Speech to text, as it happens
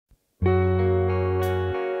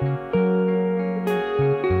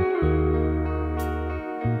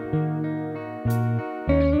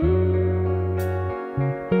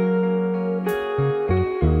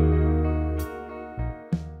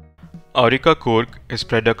Aurika Coorg is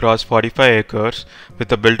spread across 45 acres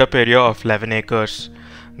with a built-up area of 11 acres.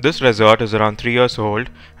 This resort is around 3 years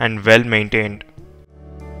old and well maintained.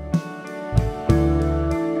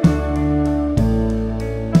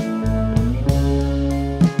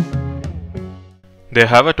 They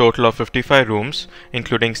have a total of 55 rooms,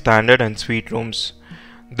 including standard and suite rooms.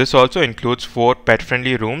 This also includes 4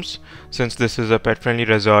 pet-friendly rooms, since this is a pet-friendly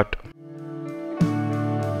resort.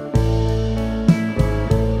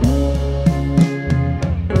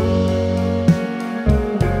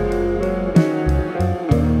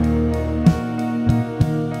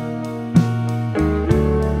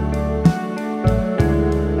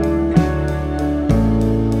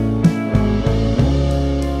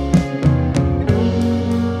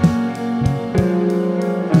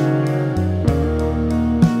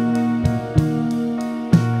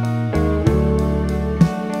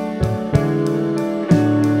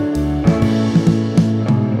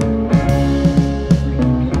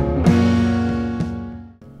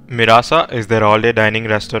 Mirasa is their all-day dining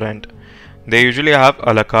restaurant. They usually have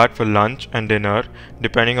a la carte for lunch and dinner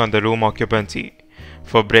depending on the room occupancy.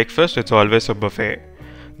 For breakfast, it's always a buffet.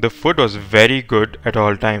 The food was very good at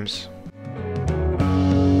all times.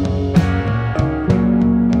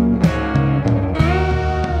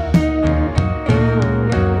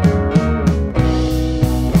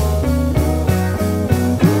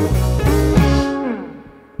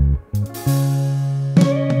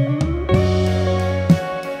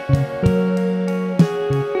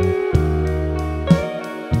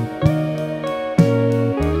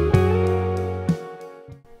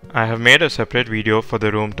 I have made a separate video for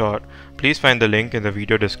the room tour. Please find the link in the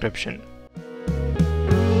video description.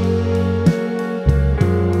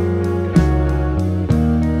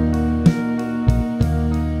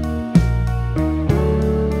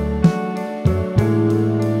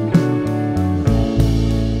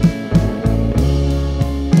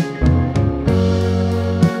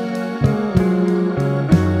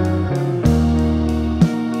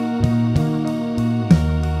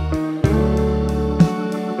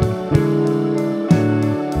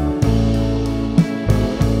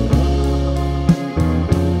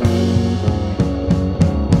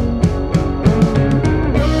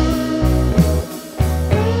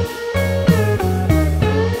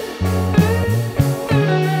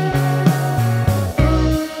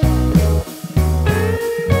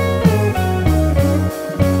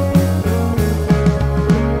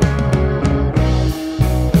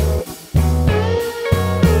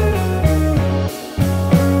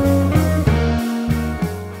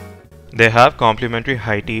 They have complimentary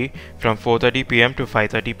high tea from 4:30 p.m. to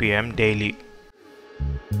 5:30 p.m. daily.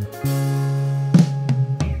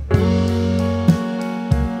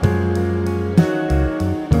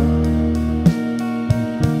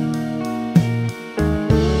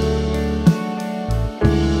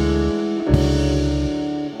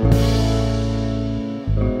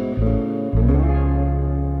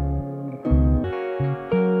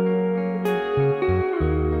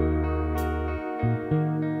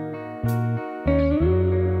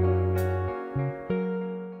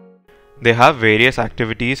 They have various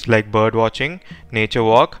activities like bird watching, nature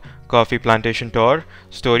walk, coffee plantation tour,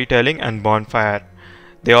 storytelling and bonfire.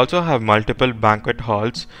 They also have multiple banquet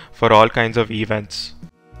halls for all kinds of events.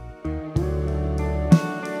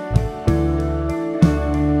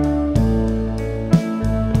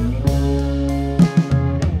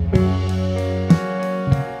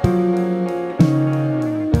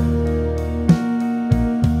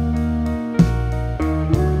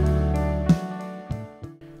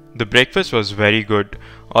 The breakfast was very good.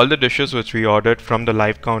 All the dishes which we ordered from the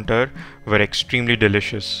live counter were extremely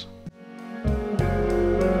delicious.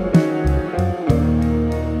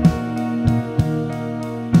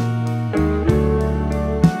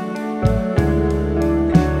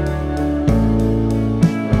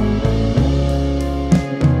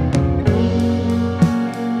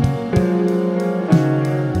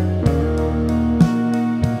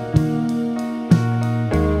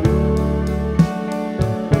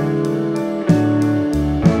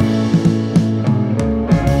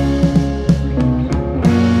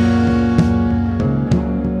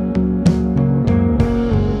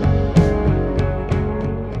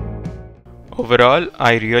 Overall,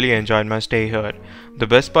 I really enjoyed my stay here. The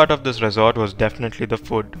best part of this resort was definitely the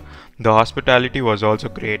food. The hospitality was also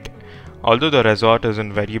great. Although the resort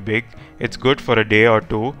isn't very big, it's good for a day or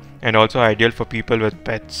two and also ideal for people with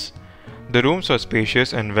pets. The rooms were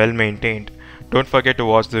spacious and well maintained. Don't forget to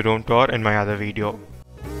watch the room tour in my other video.